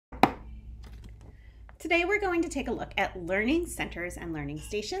Today we're going to take a look at learning centers and learning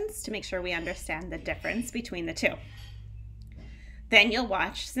stations to make sure we understand the difference between the two. Then you'll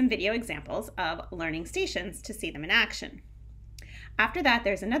watch some video examples of learning stations to see them in action. After that,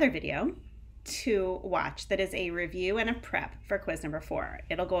 there's another video to watch that is a review and a prep for quiz number 4.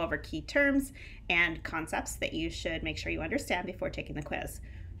 It'll go over key terms and concepts that you should make sure you understand before taking the quiz.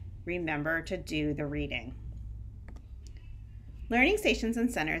 Remember to do the reading. Learning stations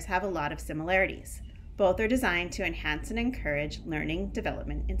and centers have a lot of similarities. Both are designed to enhance and encourage learning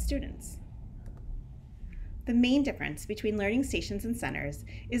development in students. The main difference between learning stations and centers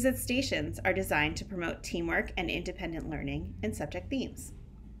is that stations are designed to promote teamwork and independent learning in subject themes.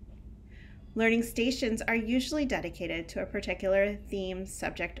 Learning stations are usually dedicated to a particular theme,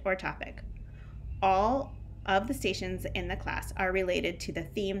 subject, or topic. All of the stations in the class are related to the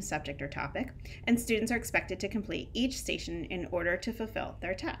theme, subject, or topic, and students are expected to complete each station in order to fulfill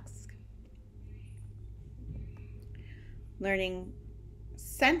their task. Learning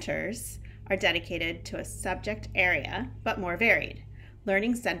centers are dedicated to a subject area, but more varied.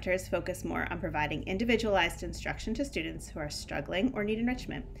 Learning centers focus more on providing individualized instruction to students who are struggling or need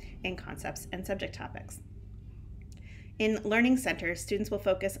enrichment in concepts and subject topics. In learning centers, students will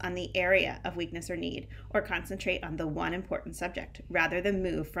focus on the area of weakness or need, or concentrate on the one important subject, rather than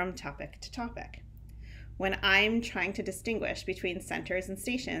move from topic to topic. When I'm trying to distinguish between centers and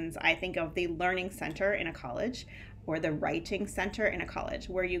stations, I think of the learning center in a college or the writing center in a college,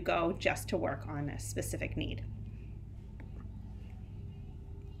 where you go just to work on a specific need.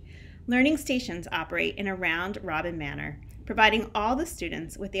 Learning stations operate in a round-robin manner, providing all the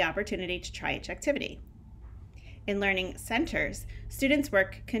students with the opportunity to try each activity. In learning centers, students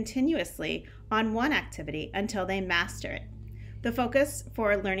work continuously on one activity until they master it. The focus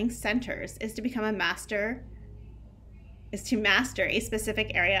for learning centers is to master a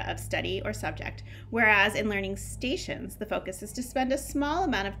specific area of study or subject, whereas in learning stations, the focus is to spend a small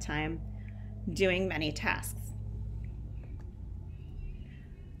amount of time doing many tasks.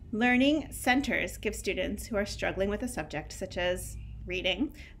 Learning centers give students who are struggling with a subject, such as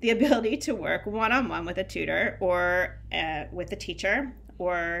reading, the ability to work one-on-one with a tutor or with a teacher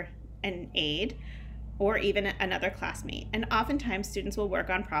or an aide, or even another classmate, and oftentimes students will work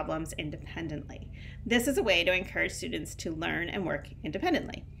on problems independently. This is a way to encourage students to learn and work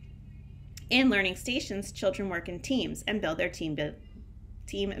independently. In learning stations, children work in teams and build their team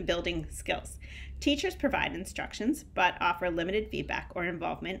building skills. Teachers provide instructions, but offer limited feedback or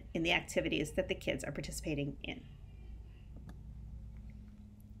involvement in the activities that the kids are participating in.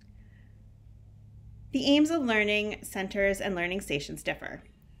 The aims of learning centers and learning stations differ.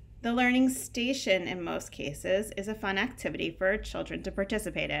 The learning station, in most cases, is a fun activity for children to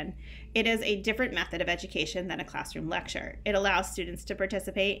participate in. It is a different method of education than a classroom lecture. It allows students to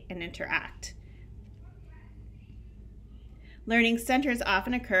participate and interact. Learning centers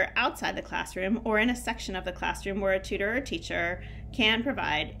often occur outside the classroom or in a section of the classroom where a tutor or teacher can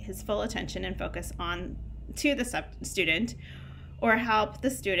provide his full attention and focus to the student, or help the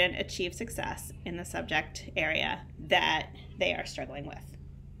student achieve success in the subject area that they are struggling with.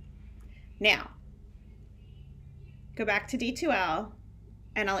 Now, go back to D2L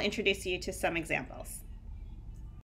and I'll introduce you to some examples.